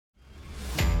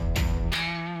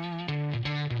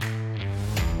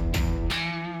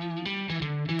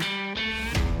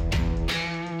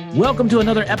Welcome to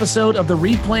another episode of the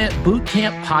Replant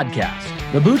Bootcamp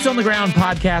Podcast, the Boots on the Ground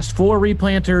podcast for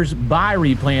replanters by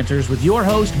replanters with your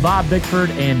host, Bob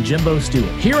Bickford and Jimbo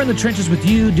Stewart. Here in the trenches with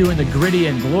you doing the gritty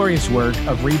and glorious work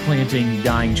of replanting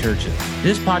dying churches.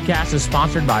 This podcast is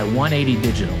sponsored by 180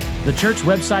 Digital, the church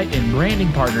website and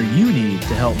branding partner you need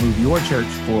to help move your church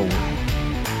forward.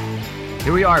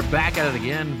 Here we are back at it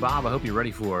again. Bob, I hope you're ready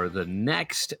for the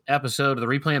next episode of the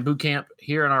Replant Bootcamp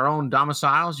here in our own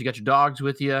domiciles. You got your dogs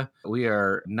with you. We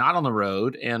are not on the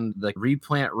road, and the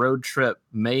replant road trip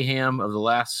mayhem of the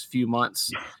last few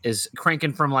months is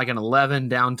cranking from like an 11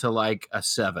 down to like a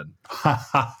 7.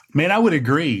 Man, I would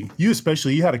agree. You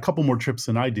had a couple more trips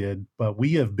than I did, but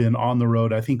we have been on the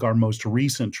road. I think our most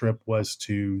recent trip was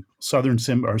to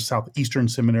Southeastern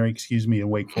Seminary, in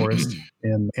Wake Forest,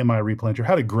 and MI Replanter.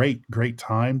 Had a great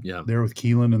time there with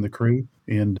Keelan and the crew.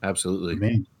 And absolutely,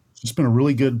 man, it's just been a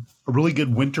really good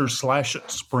winter /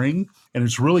 spring. And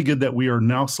it's really good that we are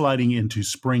now sliding into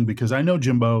spring, because I know,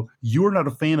 Jimbo, you're not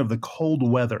a fan of the cold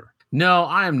weather. No,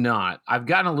 I am not. I've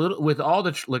gotten a little with all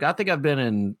the look. I think I've been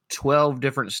in 12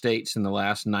 different states in the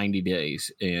last 90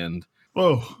 days, and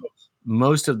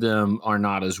most of them are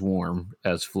not as warm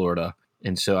as Florida.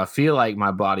 And so I feel like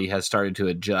my body has started to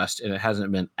adjust, and it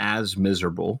hasn't been as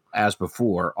miserable as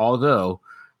before. Although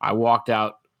I walked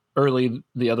out early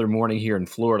the other morning here in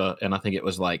Florida, and I think it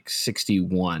was like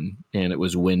 61, and it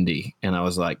was windy, and I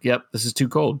was like, "Yep, this is too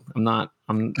cold. I'm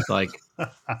like,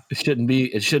 it shouldn't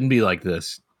be like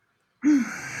this."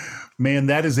 Man,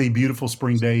 that is a beautiful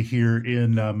spring day here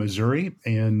in Missouri,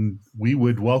 and we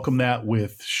would welcome that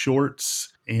with shorts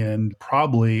and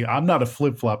probably, I'm not a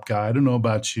flip-flop guy. I don't know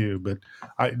about you, but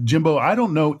Jimbo, I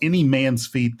don't know any man's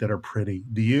feet that are pretty.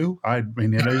 Do you? I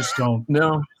just don't.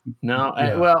 No.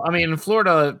 Yeah. Well, I mean, in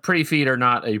Florida, pretty feet are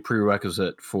not a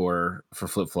prerequisite for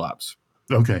flip-flops.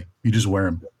 Okay. You just wear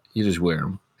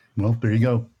them. Well, there you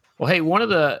go. Well, hey, one of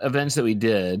the events that we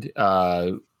did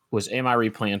was AMI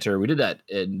Replanter. We did that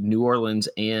in New Orleans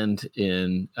and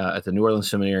at the New Orleans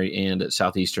Seminary and at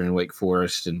Southeastern and Wake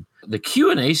Forest. And the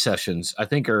Q&A sessions, I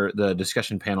think, are the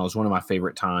discussion panel is one of my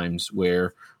favorite times,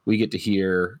 where we get to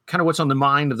hear kind of what's on the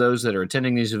mind of those that are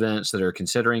attending these events, that are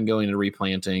considering going to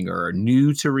replanting or are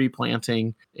new to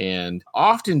replanting. And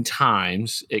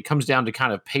oftentimes it comes down to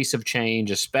kind of pace of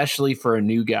change, especially for a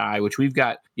new guy, which we've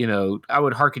got, I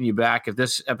would hearken you back, if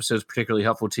this episode is particularly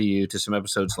helpful to you, to some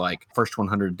episodes like First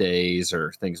 100 Days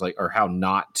or things like, or how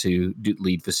not to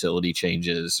lead facility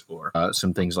changes or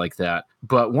some things like that.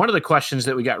 But one of the questions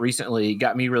that we got recently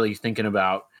got me really thinking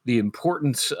about the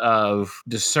importance of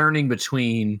discerning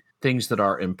between things that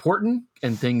are important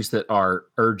and things that are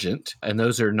urgent. And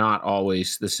those are not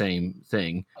always the same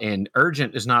thing. And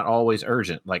urgent is not always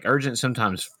urgent. Like, urgent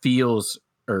sometimes feels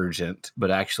urgent, but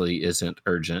actually isn't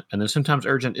urgent. And then sometimes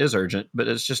urgent is urgent, but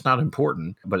it's just not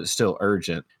important, but it's still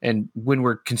urgent. And when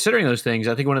we're considering those things,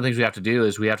 I think one of the things we have to do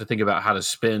is we have to think about how to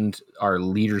spend our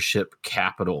leadership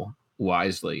capital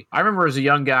wisely. I remember as a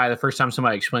young guy, the first time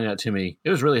somebody explained that to me, it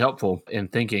was really helpful in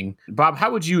thinking. Bob, how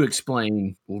would you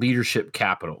explain leadership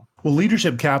capital? Well,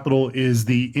 leadership capital is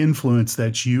the influence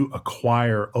that you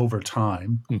acquire over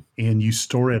time, and you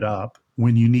store it up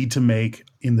when you need to make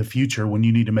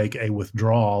a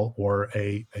withdrawal or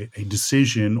a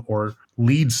decision, or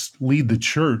lead the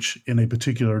church in a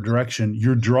particular direction.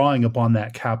 You're drawing upon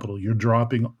that capital. You're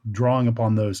drawing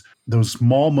upon those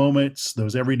small moments,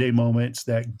 those everyday moments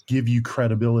that give you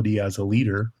credibility as a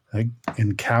leader.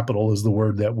 And capital is the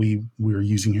word that we're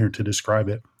using here to describe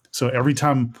it. So every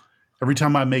time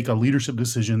I make a leadership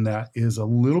decision that is a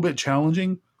little bit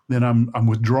challenging, then I'm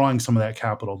withdrawing some of that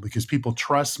capital, because people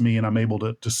trust me and I'm able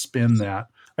to spend that.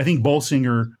 I think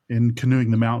Bolsinger in Canoeing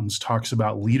the Mountains talks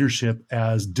about leadership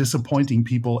as disappointing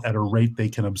people at a rate they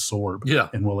can absorb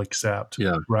and will accept.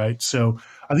 Yeah. Right. So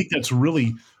I think that's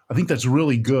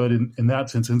really good in that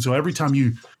sense. And so every time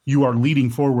you are leading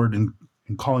forward and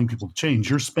calling people to change,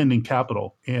 you're spending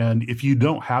capital. And if you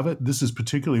don't have it, this is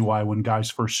particularly why when guys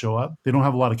first show up, they don't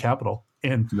have a lot of capital.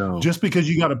 And just because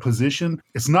you got a position,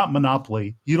 it's not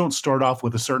Monopoly. You don't start off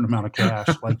with a certain amount of cash.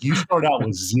 Like, you start out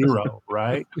with zero,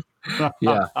 right?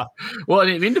 Yeah. Well,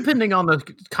 I mean, depending on the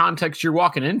context you're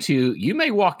walking into, you may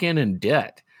walk in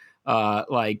debt.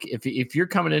 Like if you're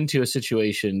coming into a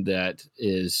situation that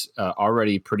is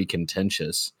already pretty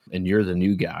contentious and you're the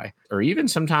new guy, or even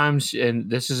sometimes, and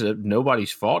this is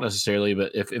nobody's fault necessarily,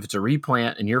 but if it's a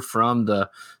replant and you're from the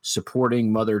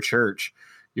supporting mother church,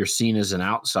 you're seen as an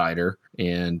outsider.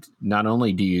 And not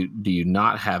only do you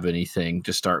not have anything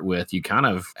to start with, you kind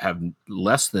of have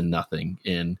less than nothing,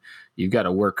 and you've got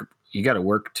to work. You got to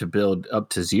work to build up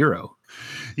to zero.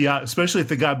 Yeah, especially if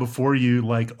the guy before you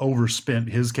like overspent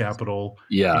his capital.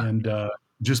 Yeah. And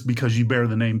just because you bear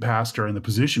the name pastor and the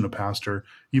position of pastor,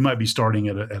 you might be starting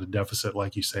at a deficit,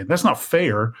 like you say. That's not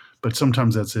fair, but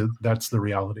sometimes that's it. That's the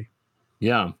reality.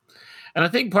 Yeah. And I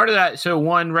think part of that, so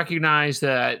one, recognize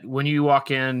that when you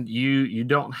walk in, you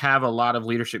don't have a lot of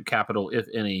leadership capital, if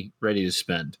any, ready to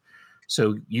spend.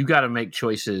 So you got to make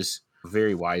choices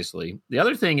very wisely. The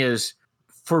other thing is,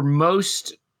 for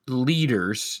most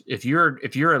leaders, if you're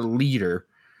a leader,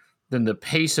 then the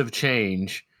pace of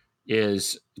change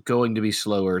is going to be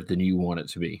slower than you want it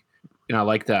to be. I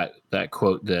like that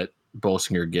quote that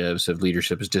Bolsinger gives of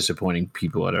leadership is disappointing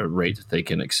people at a rate that they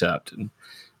can accept. And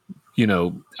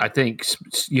I think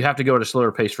you have to go at a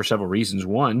slower pace for several reasons.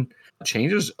 One,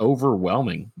 change is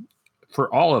overwhelming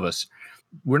for all of us.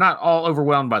 We're not all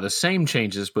overwhelmed by the same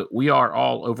changes, but we are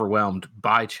all overwhelmed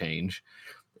by change.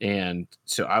 And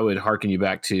so I would hearken you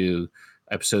back to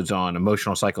episodes on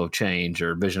emotional cycle of change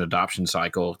or vision adoption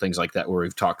cycle, things like that, where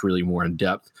we've talked really more in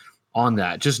depth on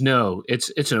that. Just know it's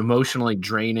an emotionally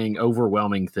draining,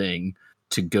 overwhelming thing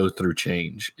to go through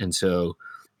change. And so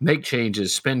make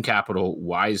changes, spend capital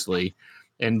wisely,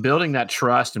 and building that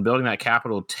trust and building that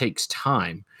capital takes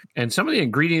time. And some of the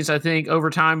ingredients, I think, over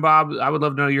time, Bob, I would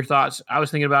love to know your thoughts. I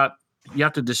was thinking about you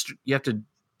have to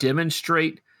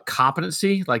demonstrate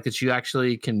competency, like that you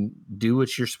actually can do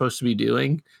what you're supposed to be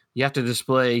doing. You have to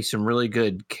display some really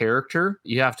good character.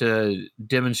 You have to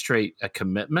demonstrate a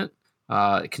commitment,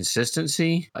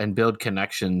 consistency, and build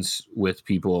connections with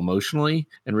people emotionally.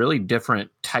 And really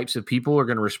different types of people are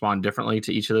going to respond differently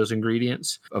to each of those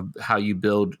ingredients of how you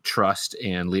build trust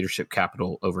and leadership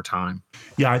capital over time.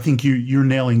 Yeah, I think you're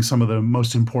nailing some of the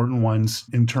most important ones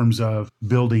in terms of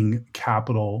building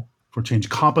capital for change.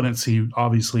 Competency,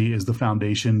 obviously, is the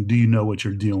foundation. Do you know what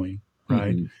you're doing,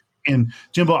 right? Mm-hmm. And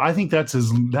Jimbo, I think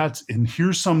and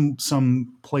here's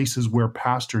some places where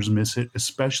pastors miss it,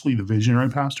 especially the visionary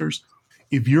pastors.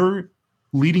 If you're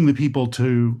leading the people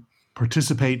to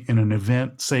participate in an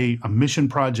event, say a mission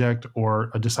project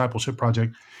or a discipleship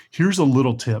project, here's a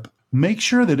little tip. Make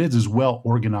sure that it is well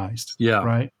organized. Yeah.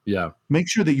 Right. Yeah. Make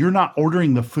sure that you're not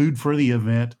ordering the food for the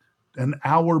event an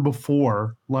hour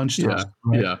before lunchtime. Yeah.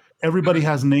 Right? Yeah. Everybody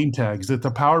has name tags, that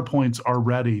the PowerPoints are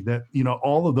ready, that,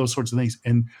 all of those sorts of things.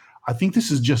 And I think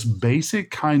this is just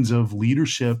basic kinds of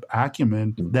leadership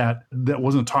acumen that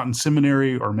wasn't taught in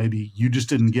seminary, or maybe you just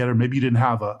didn't get, or maybe you didn't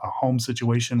have a home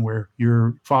situation where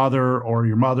your father or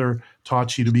your mother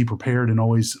taught you to be prepared and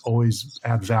always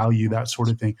add value, that sort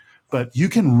of thing. But you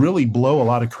can really blow a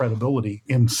lot of credibility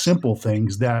in simple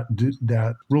things that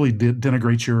really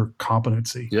denigrate your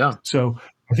competency. Yeah. So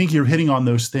I think you're hitting on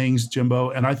those things, Jimbo.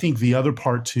 And I think the other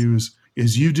part too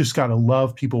is you just got to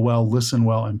love people well, listen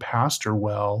well, and pastor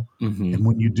well. Mm-hmm. And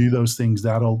when you do those things,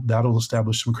 that'll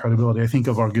establish some credibility. I think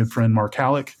of our good friend Mark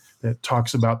Halleck that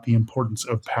talks about the importance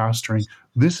of pastoring.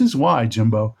 This is why,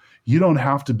 Jimbo, you don't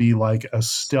have to be like a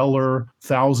stellar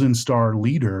 1,000-star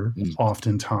leader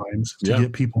oftentimes to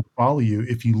get people to follow you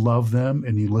if you love them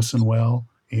and you listen well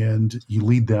and you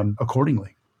lead them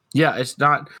accordingly. Yeah, it's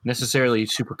not necessarily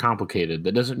super complicated.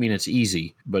 That doesn't mean it's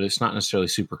easy, but it's not necessarily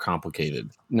super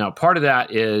complicated. Now, part of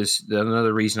that is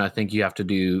another reason I think you have to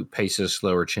do paces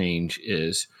slower change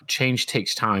is change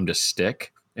takes time to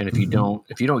stick. And if you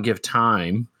don't give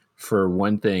time for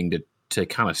one thing to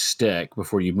kind of stick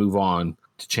before you move on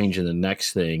to changing the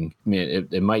next thing, I mean,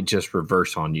 it might just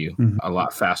reverse on you a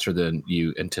lot faster than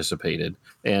you anticipated.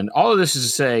 And all of this is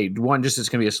to say, one, just it's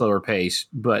going to be a slower pace.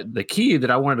 But the key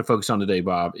that I wanted to focus on today,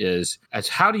 Bob, is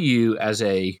how do you, as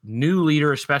a new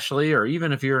leader especially, or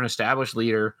even if you're an established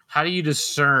leader, how do you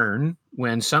discern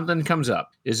when something comes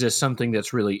up? Is this something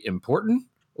that's really important?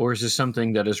 Or is this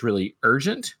something that is really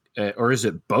urgent? Or is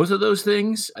it both of those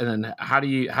things? And then how do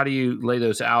you lay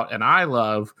those out? And I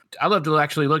love to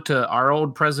actually look to our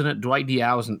old president, Dwight D.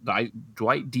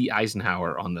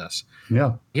 Eisenhower on this.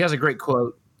 Yeah. He has a great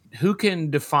quote. Who can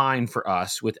define for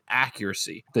us with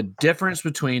accuracy the difference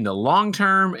between the long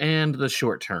term and the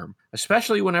short term,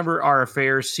 especially whenever our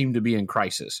affairs seem to be in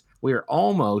crisis? We are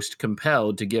almost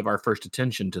compelled to give our first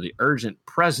attention to the urgent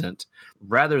present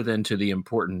rather than to the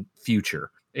important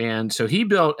future. And so he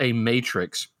built a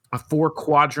matrix a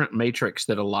 4-quadrant matrix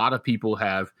that a lot of people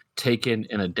have taken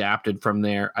and adapted from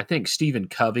there. I think Stephen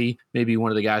Covey may be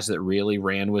one of the guys that really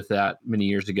ran with that many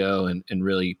years ago and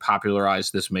really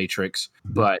popularized this matrix.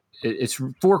 But it's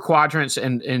 4 quadrants,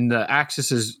 and the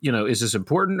axis is, is this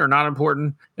important or not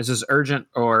important? Is this urgent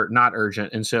or not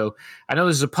urgent? And so I know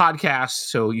this is a podcast,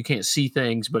 so you can't see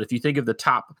things, but if you think of the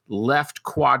top left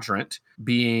quadrant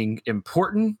being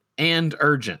important and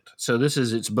urgent, so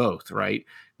it's both, right?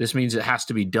 This means it has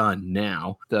to be done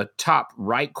now. The top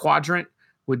right quadrant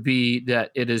would be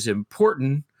that it is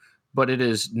important, but it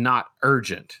is not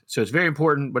urgent. So it's very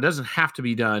important, but it doesn't have to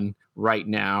be done right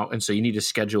now. And so you need to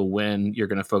schedule when you're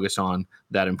going to focus on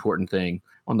that important thing.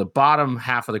 On the bottom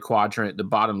half of the quadrant, the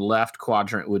bottom left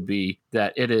quadrant would be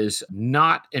that it is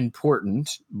not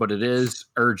important, but it is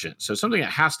urgent. So something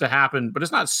that has to happen, but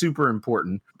it's not super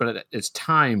important, but it's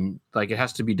time, like it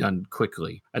has to be done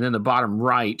quickly. And then the bottom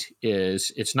right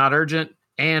is it's not urgent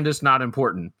and it's not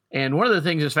important. And one of the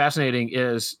things that's fascinating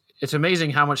is it's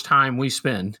amazing how much time we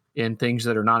spend in things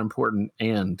that are not important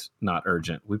and not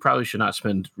urgent. We probably should not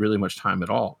spend really much time at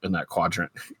all in that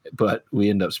quadrant, but we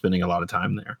end up spending a lot of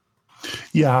time there.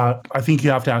 Yeah, I think you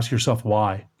have to ask yourself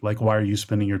why. Like, why are you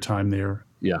spending your time there?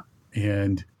 Yeah.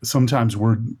 And sometimes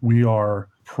we are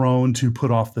prone to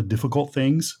put off the difficult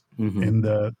things and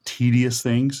the tedious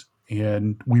things,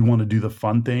 and we want to do the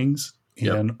fun things.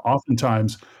 Yep. And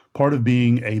oftentimes, part of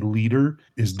being a leader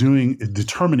is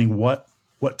determining what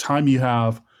time you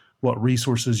have, what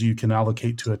resources you can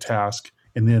allocate to a task,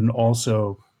 and then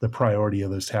also the priority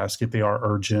of those tasks, if they are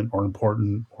urgent or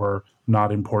important or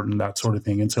not important, that sort of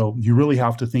thing. And so you really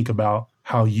have to think about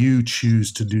how you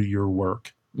choose to do your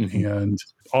work. And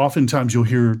oftentimes you'll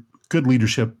hear good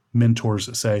leadership mentors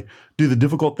that say, do the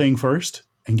difficult thing first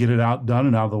and get it done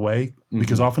and out of the way,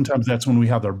 because oftentimes that's when we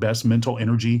have our best mental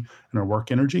energy and our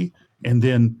work energy. And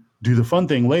then do the fun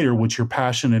thing later, which your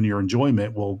passion and your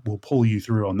enjoyment will pull you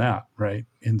through on that, right?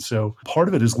 And so part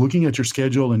of it is looking at your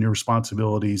schedule and your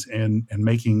responsibilities and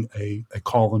making a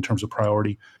call in terms of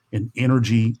priority and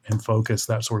energy and focus,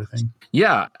 that sort of thing.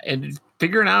 Yeah, and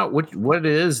figuring out what it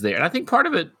is there. And I think part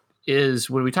of it is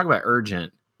when we talk about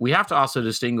urgent, we have to also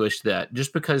distinguish that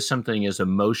just because something is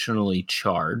emotionally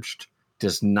charged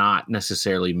does not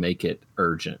necessarily make it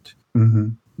urgent.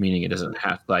 Meaning it doesn't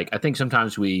have, like, I think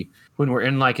sometimes when we're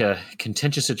in like a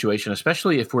contentious situation,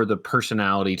 especially if we're the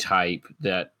personality type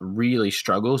that really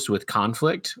struggles with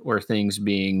conflict or things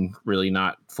being really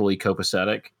not fully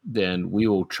copacetic, then we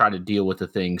will try to deal with the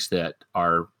things that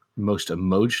are most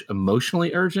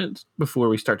emotionally urgent before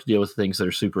we start to deal with things that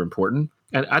are super important.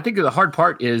 And I think the hard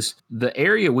part is the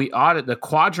area the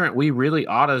quadrant we really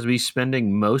ought to be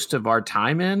spending most of our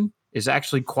time in is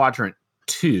actually quadrant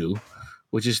 2,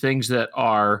 which is things that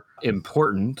are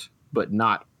important but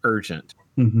not urgent.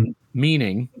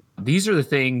 Meaning, these are the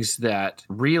things that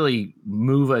really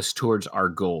move us towards our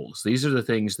goals. These are the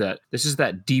things this is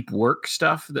that deep work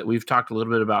stuff that we've talked a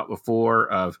little bit about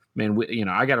before of, man,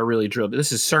 I got to really drill.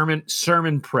 This is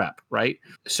sermon prep, right?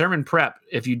 Sermon prep,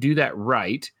 if you do that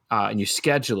right, and you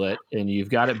schedule it and you've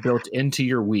got it built into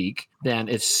your week, then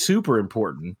it's super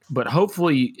important, but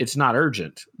hopefully it's not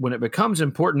urgent. When it becomes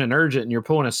important and urgent and you're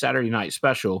pulling a Saturday night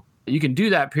special, you can do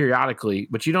that periodically,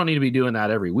 but you don't need to be doing that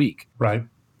every week. Right.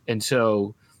 And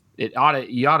so you ought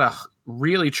to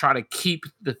really try to keep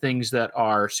the things that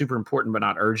are super important but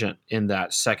not urgent in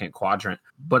that second quadrant.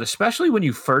 But especially when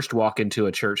you first walk into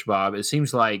a church, Bob, it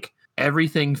seems like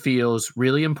everything feels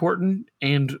really important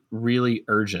and really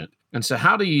urgent. And so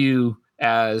how do you,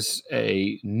 as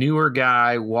a newer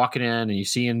guy walking in and you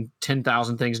seeing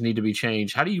 10,000 things need to be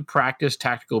changed, how do you practice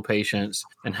tactical patience?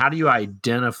 And how do you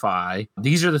identify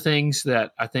these are the things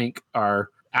that I think are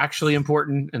actually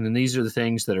important, and then these are the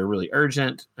things that are really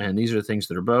urgent, and these are the things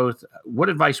that are both? What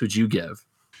advice would you give?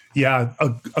 Yeah,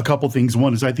 a couple things.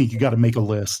 One is I think you got to make a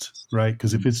list, right?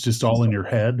 Because if it's just all in your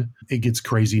head, it gets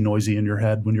crazy noisy in your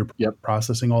head when you're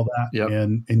processing all that.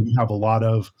 And you have a lot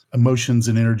of emotions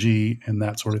and energy and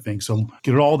that sort of thing. So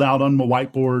get it all down on a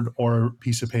whiteboard or a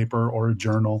piece of paper or a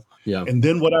journal. Yeah. And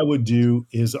then what I would do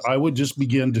is I would just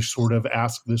begin to sort of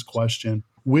ask this question: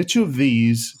 which of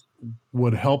these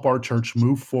would help our church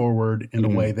move forward in a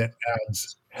way that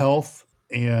adds health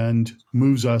and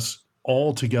moves us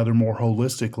all together more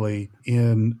holistically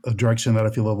in a direction that I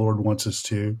feel the Lord wants us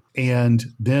to? And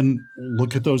then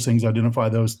look at those things, identify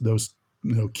those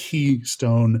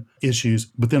keystone issues.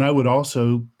 But then I would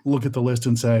also look at the list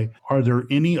and say, are there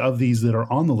any of these that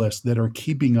are on the list that are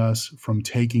keeping us from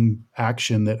taking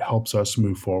action that helps us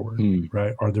move forward,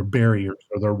 right? Are there barriers?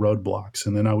 Are there roadblocks?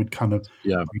 And then I would kind of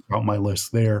break out my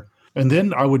list there. And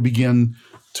then I would begin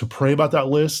to pray about that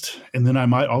list. And then I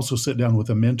might also sit down with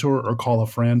a mentor or call a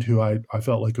friend who I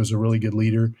felt like was a really good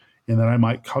leader. And then I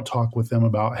might talk with them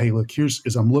about, hey, look, here's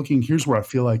where I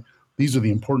feel like these are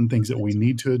the important things that we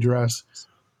need to address.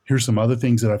 Here's some other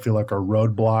things that I feel like are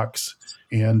roadblocks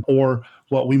or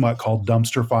what we might call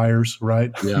dumpster fires,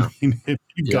 right? Yeah. I mean,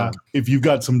 if you've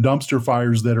got some dumpster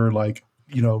fires that are like,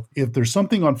 if there's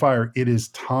something on fire, it is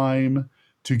time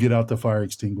to get out the fire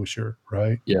extinguisher,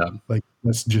 right? Yeah. Like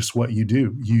that's just what you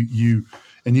do. You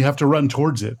have to run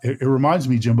towards it. It reminds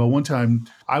me, Jimbo, one time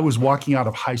I was walking out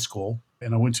of high school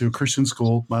and I went to a Christian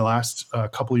school, my last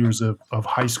couple of years of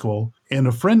high school. And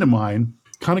a friend of mine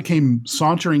kind of came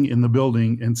sauntering in the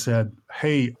building and said,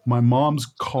 hey, my mom's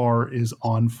car is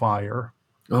on fire.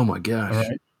 Oh my gosh. All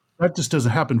right. That just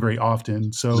doesn't happen very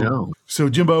often. No. So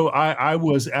Jimbo, I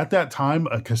was at that time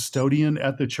a custodian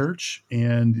at the church.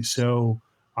 And so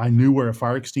I knew where a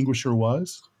fire extinguisher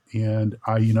was. And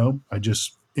I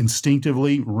just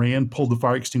instinctively pulled the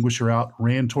fire extinguisher out,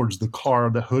 ran towards the car.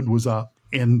 The hood was up.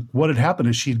 And what had happened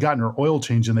is she'd gotten her oil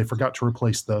changed and they forgot to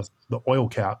replace the oil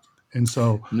cap. And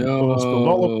so oil spilled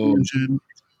all over the engine.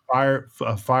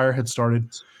 A fire had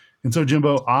started. And so,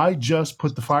 Jimbo, I just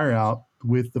put the fire out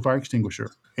with the fire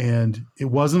extinguisher. And it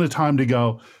wasn't a time to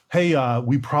go, hey,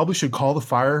 we probably should call the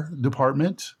fire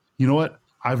department. You know what?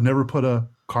 I've never put a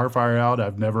car fire out.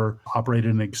 I've never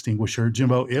operated an extinguisher.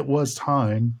 Jimbo, it was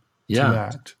time to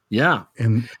act. Yeah.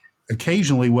 And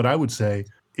occasionally what I would say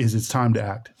is it's time to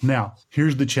act. Now,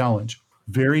 here's the challenge.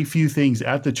 Very few things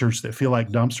at the church that feel like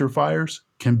dumpster fires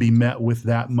can be met with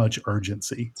that much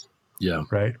urgency. Yeah.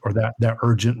 Right. Or that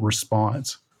urgent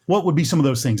response. What would be some of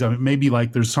those things? I mean, maybe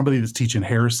like there's somebody that's teaching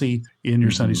heresy in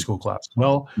your Sunday school class.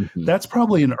 Well, that's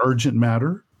probably an urgent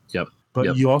matter. Yep.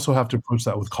 But you also have to approach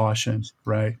that with caution,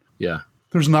 right? Yeah.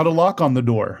 There's not a lock on the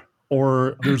door,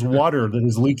 or there's water that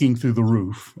is leaking through the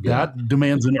roof. Yeah. That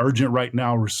demands an urgent right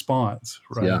now response,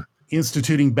 right? Yeah.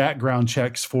 Instituting background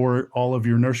checks for all of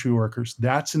your nursery workers.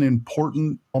 That's an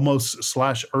important, almost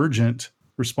 /urgent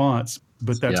response,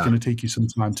 but that's going to take you some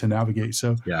time to navigate.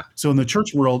 So in the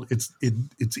church world,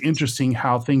 it's interesting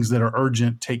how things that are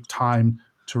urgent take time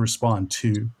to respond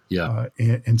to. Yeah.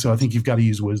 And so I think you've got to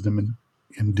use wisdom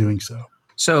in doing so.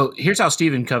 So here's how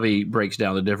Stephen Covey breaks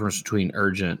down the difference between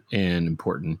urgent and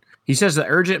important. He says the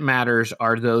urgent matters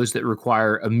are those that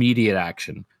require immediate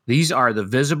action. These are the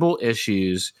visible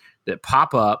issues that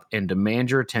pop up and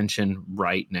demand your attention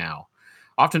right now.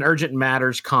 Often urgent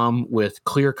matters come with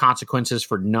clear consequences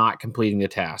for not completing the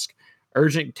task.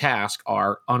 Urgent tasks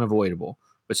are unavoidable,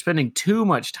 but spending too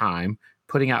much time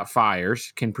putting out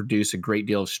fires can produce a great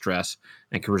deal of stress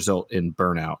and can result in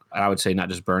burnout. I would say not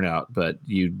just burnout, but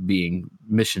you being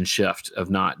mission shift of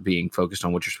not being focused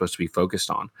on what you're supposed to be focused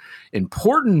on.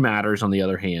 Important matters, on the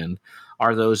other hand,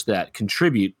 are those that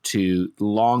contribute to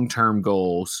long-term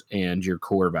goals and your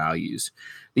core values.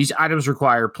 These items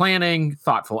require planning,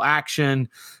 thoughtful action.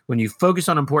 When you focus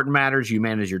on important matters, you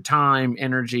manage your time,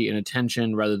 energy, and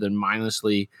attention rather than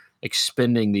mindlessly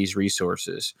expending these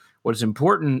resources. What is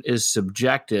important is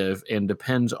subjective and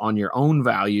depends on your own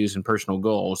values and personal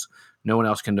goals. No one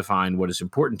else can define what is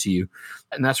important to you.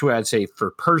 And that's where I'd say for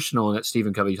personal, and that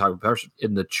Stephen Covey talked about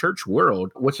in the church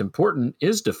world, what's important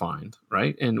is defined,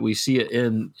 right? And we see it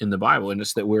in the Bible, and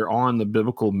it's that we're on the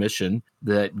biblical mission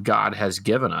that God has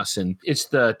given us. And it's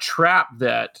the trap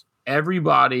that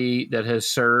everybody that has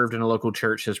served in a local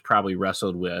church has probably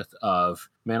wrestled with of,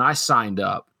 man, I signed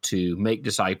up to make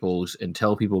disciples and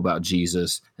tell people about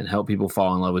Jesus and help people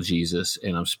fall in love with Jesus.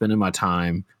 And I'm spending my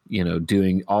time,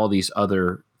 doing all these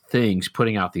other things,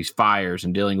 putting out these fires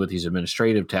and dealing with these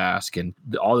administrative tasks. And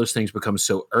all those things become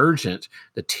so urgent,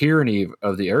 the tyranny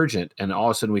of the urgent. And all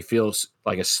of a sudden we feel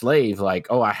like a slave, like,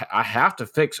 oh, I have to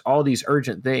fix all these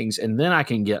urgent things and then I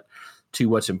can get to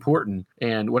what's important.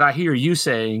 And what I hear you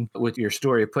saying with your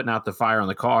story of putting out the fire on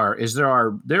the car is there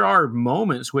are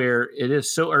moments where it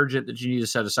is so urgent that you need to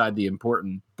set aside the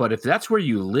important. But if that's where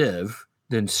you live,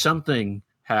 then something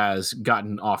has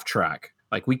gotten off track.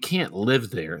 Like we can't live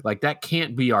there. Like that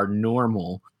can't be our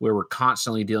normal where we're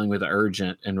constantly dealing with the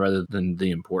urgent and rather than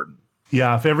the important.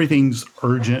 Yeah. If everything's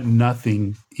urgent,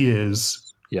 nothing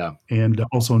is. Yeah. And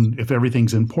also if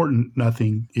everything's important,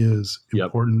 nothing is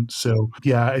important. So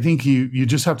yeah, I think you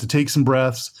just have to take some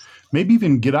breaths, maybe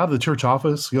even get out of the church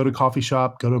office, go to a coffee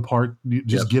shop, go to a park,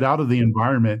 just get out of the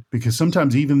environment, because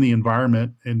sometimes even the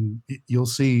environment, and you'll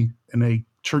see in a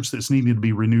church that's needing to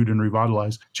be renewed and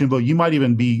revitalized. Jimbo, you might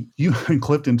even be, you and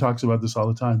Clifton talks about this all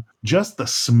the time. Just the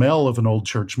smell of an old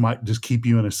church might just keep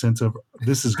you in a sense of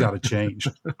this has got to change.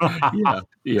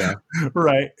 Yeah.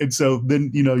 Right. And so then,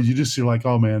 you're like,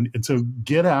 oh man. And so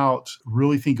get out,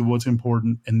 really think of what's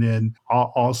important. And then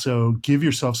also give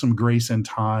yourself some grace and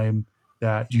time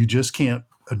that you just can't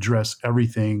address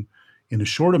everything in a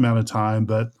short amount of time,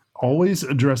 but always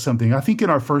address something. I think in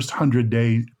our first 100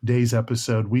 days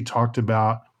episode, we talked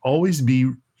about always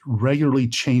be regularly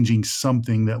changing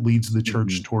something that leads the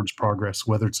church towards progress,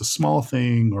 whether it's a small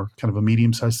thing or kind of a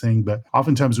medium-sized thing. But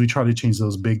oftentimes we try to change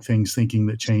those big things thinking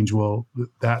that change will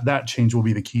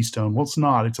be the keystone. Well, it's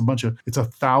not. It's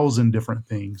 1,000 different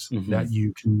things that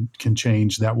you can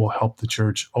change that will help the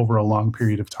church over a long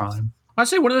period of time. I'd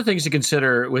say one of the things to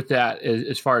consider with that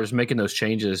as far as making those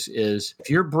changes is if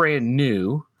you're brand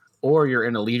new or you're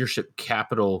in a leadership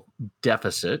capital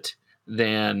deficit,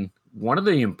 then one of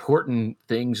the important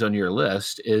things on your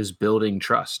list is building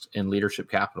trust and leadership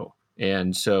capital.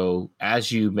 And so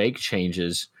as you make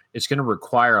changes, it's going to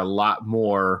require a lot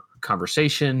more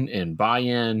conversation and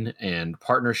buy-in and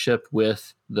partnership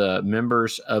with the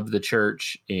members of the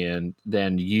church, and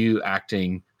then you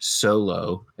acting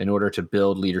solo in order to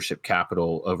build leadership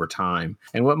capital over time.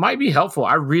 And what might be helpful,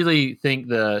 I really think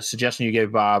the suggestion you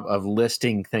gave, Bob, of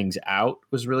listing things out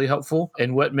was really helpful.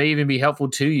 And what may even be helpful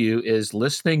to you is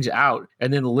list things out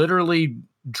and then literally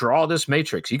draw this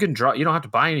matrix. You can draw, you don't have to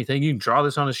buy anything. You can draw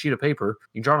this on a sheet of paper.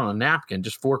 You can draw it on a napkin,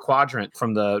 just 4 quadrant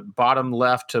from the bottom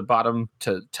left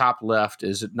to top left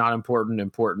is not important.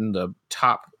 The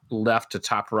top left to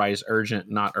top right is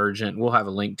urgent, not urgent. We'll have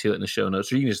a link to it in the show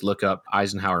notes, or you can just look up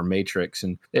Eisenhower matrix,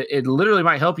 and it literally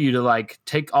might help you to like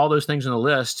take all those things on the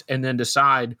list and then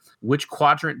decide which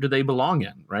quadrant do they belong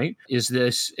in, right? Is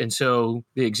this, and so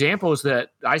the examples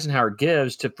that Eisenhower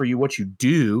gives for you, what you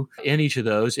do in each of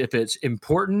those, if it's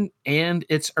important and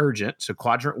it's urgent, so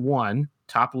quadrant 1,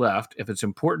 top left, if it's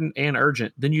important and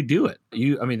urgent, then you do it.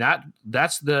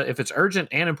 If it's urgent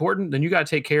and important, then you got to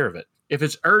take care of it. If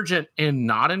it's urgent and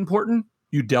not important,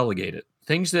 you delegate it.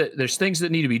 There's things that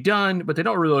need to be done, but they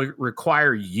don't really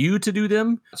require you to do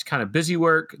them. It's kind of busy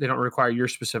work. They don't require your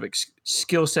specific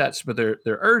skill sets, but they're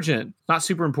urgent, not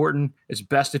super important. It's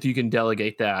best if you can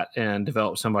delegate that and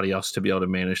develop somebody else to be able to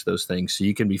manage those things so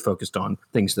you can be focused on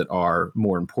things that are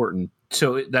more important.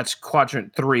 So that's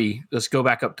quadrant 3. Let's go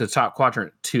back up to the top,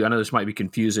 quadrant 2. I know this might be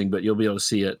confusing, but you'll be able to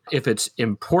see it. If it's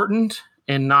important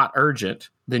and not urgent,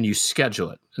 then you schedule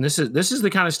it. And this is the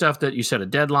kind of stuff that you set a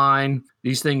deadline.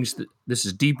 These things, this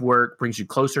is deep work, brings you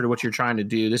closer to what you're trying to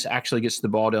do. This actually gets the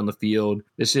ball down the field.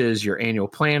 This is your annual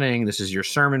planning. This is your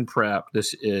sermon prep.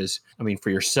 This is, for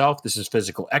yourself, this is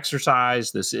physical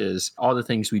exercise. This is all the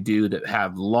things we do that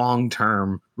have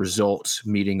long-term results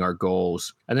meeting our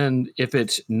goals. And then if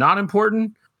it's not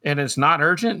important and it's not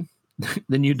urgent,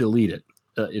 then you delete it.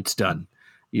 It's done.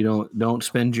 You don't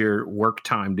spend your work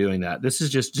time doing that. This is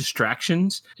just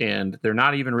distractions, and they're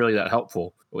not even really that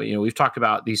helpful. We've talked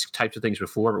about these types of things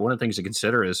before, but one of the things to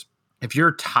consider is if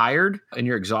you're tired and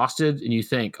you're exhausted and you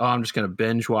think, oh, I'm just going to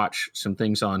binge watch some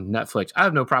things on Netflix, I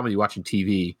have no problem with you watching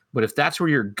TV. But if that's where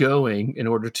you're going in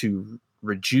order to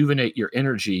rejuvenate your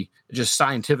energy, just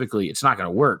scientifically, it's not going to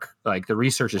work. Like the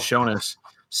research has shown us,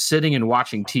 sitting and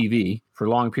watching TV for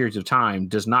long periods of time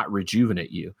does not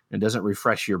rejuvenate you and doesn't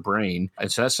refresh your brain. And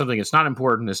so that's something that's not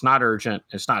important. It's not urgent.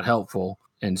 It's not helpful.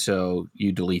 And so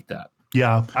you delete that.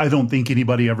 Yeah, I don't think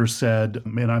anybody ever said,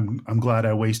 man, I'm glad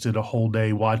I wasted a whole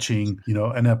day watching,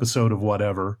 an episode of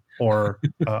whatever, or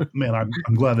man,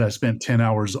 I'm glad that I spent 10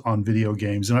 hours on video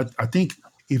games. And I think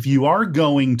if you are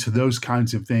going to those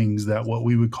kinds of things, that what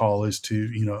we would call is to,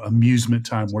 amusement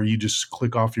time, where you just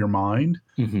click off your mind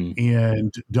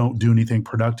and don't do anything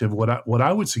productive. What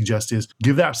I would suggest is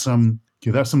give that some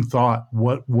thought.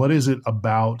 What is it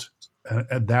about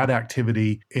that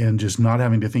activity, and just not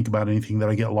having to think about anything that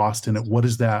I get lost in it? What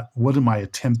is that? What am I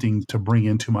attempting to bring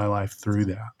into my life through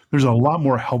that? There's a lot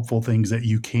more helpful things that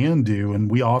you can do. And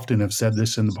we often have said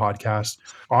this in the podcast.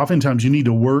 Oftentimes you need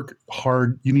to work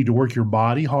hard. You need to work your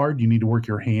body hard. You need to work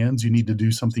your hands. You need to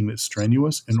do something that's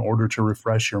strenuous in order to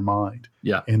refresh your mind.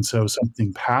 Yeah. And so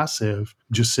something passive,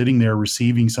 just sitting there,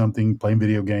 receiving something, playing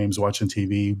video games, watching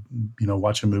TV,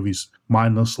 watching movies,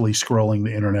 mindlessly scrolling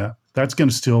the internet, that's going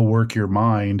to still work your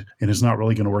mind, and it's not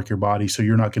really going to work your body. So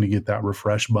you're not going to get that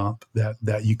refresh bump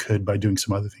that you could by doing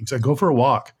some other things. Like go for a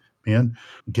walk. Man,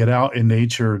 get out in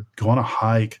nature, go on a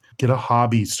hike, get a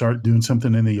hobby, start doing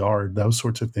something in the yard, those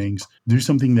sorts of things. Do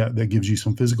something that gives you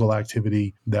some physical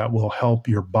activity that will help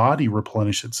your body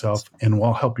replenish itself and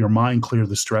will help your mind clear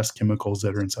the stress chemicals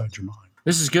that are inside your mind.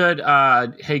 This is good.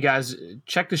 Hey, guys,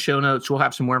 check the show notes. We'll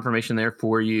have some more information there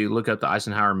for you. Look up the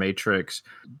Eisenhower Matrix.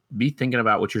 Be thinking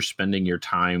about what you're spending your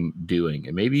time doing,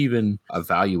 and maybe even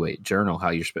evaluate, journal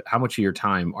how much of your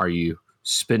time are you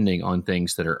spending on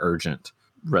things that are urgent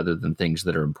rather than things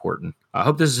that are important. I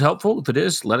hope this is helpful. If it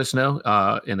is, let us know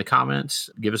in the comments.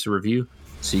 Give us a review.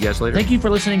 See you guys later. Thank you for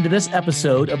listening to this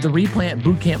episode of the Replant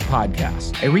Bootcamp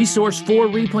Podcast, a resource for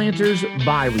replanters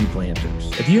by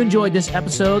replanters. If you enjoyed this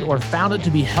episode or found it to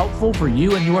be helpful for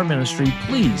you and your ministry,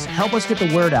 please help us get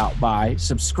the word out by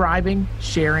subscribing,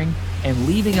 sharing, and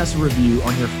leaving us a review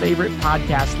on your favorite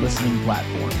podcast listening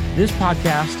platform. This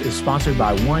podcast is sponsored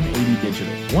by 180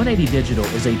 Digital. 180 Digital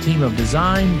is a team of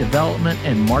design, development,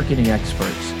 and marketing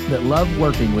experts that love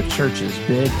working with churches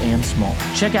big and small.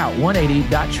 Check out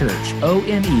 180.church,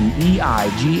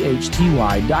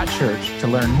 ONEEIGHTY.church to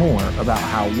learn more about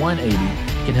how 180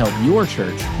 can help your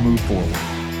church move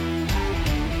forward.